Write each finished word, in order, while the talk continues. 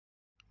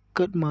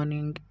Good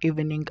morning,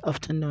 evening,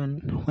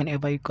 afternoon,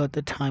 whenever you got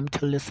the time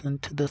to listen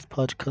to this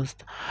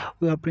podcast.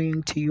 We are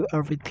bringing to you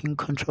everything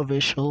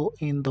controversial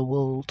in the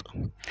world.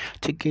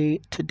 Today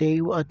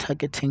we are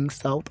targeting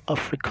South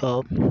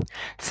Africa.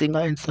 Singer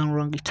and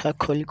songwriter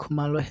Kelly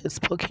Khumalo has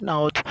spoken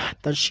out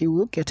that she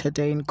will get a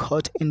day in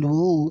court and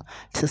will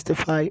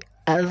testify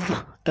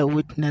as a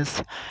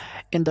witness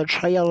in the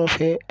trial of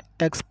her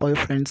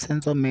ex-boyfriend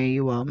Senzo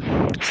Meyiwa.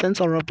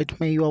 Senzo Robert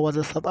Meyiwa was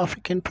a South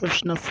African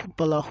professional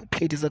footballer who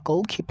played as a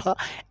goalkeeper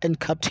and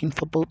captain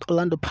for both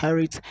Orlando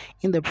Pirates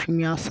in the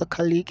Premier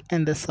Soccer League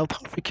and the South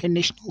African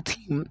national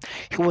team.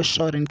 He was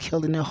shot and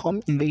killed in a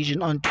home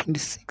invasion on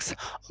 26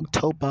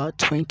 October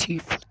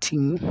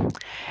 2014.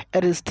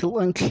 It is still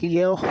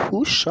unclear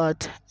who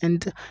shot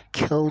and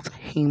killed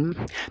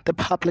him. The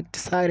public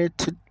decided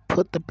to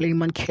put the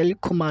blame on Kelly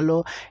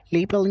Khumalo,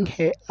 labeling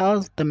her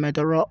as the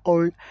murderer.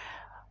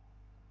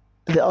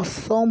 There are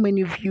so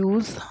many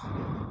views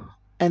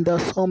and there are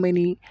so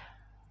many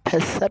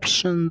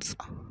perceptions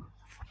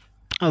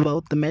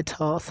about the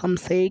matter. Some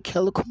say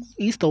Kelly Khumalo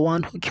is the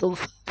one who killed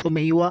Senzo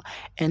Meyiwa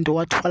and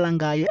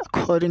Watwalangaye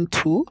according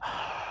to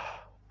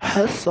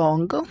her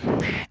song,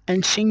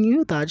 and she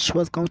knew that she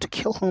was going to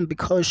kill him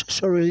because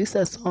she released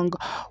a song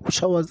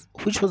which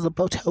was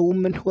about a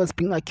woman who was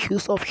being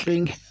accused of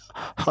killing her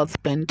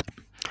husband.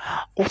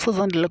 Also,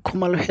 Zandile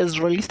Khumalo has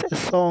released a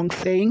song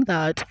saying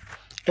that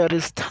it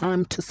is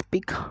time to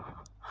speak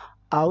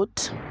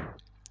out.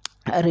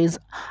 It is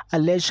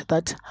alleged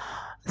that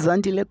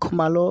Zandile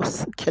Khumalo,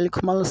 Kelly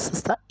Khumalo's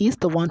sister, is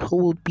the one who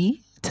will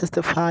be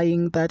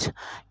testifying that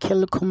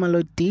Kelly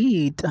Khumalo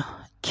did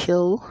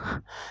kill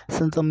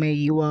Senzo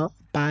Meyiwa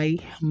by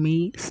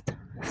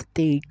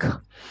mistake.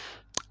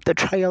 The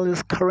trial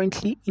is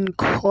currently in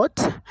court.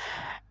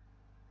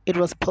 It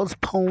was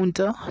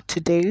postponed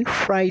today,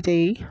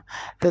 Friday,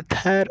 the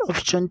 3rd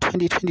of June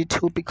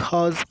 2022,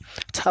 because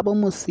Thabo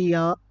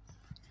Musia,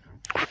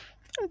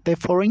 the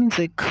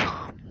forensic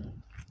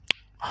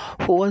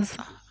who was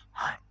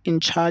in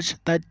charge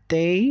that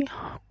day,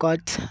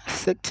 got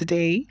sick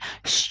today.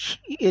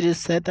 It is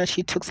said that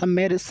she took some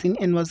medicine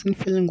and wasn't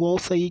feeling well,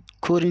 so he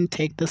couldn't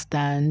take the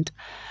stand.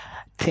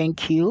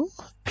 Thank you.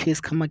 Please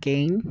come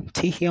again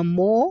to hear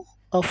more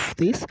of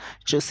these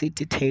juicy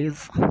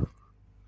details.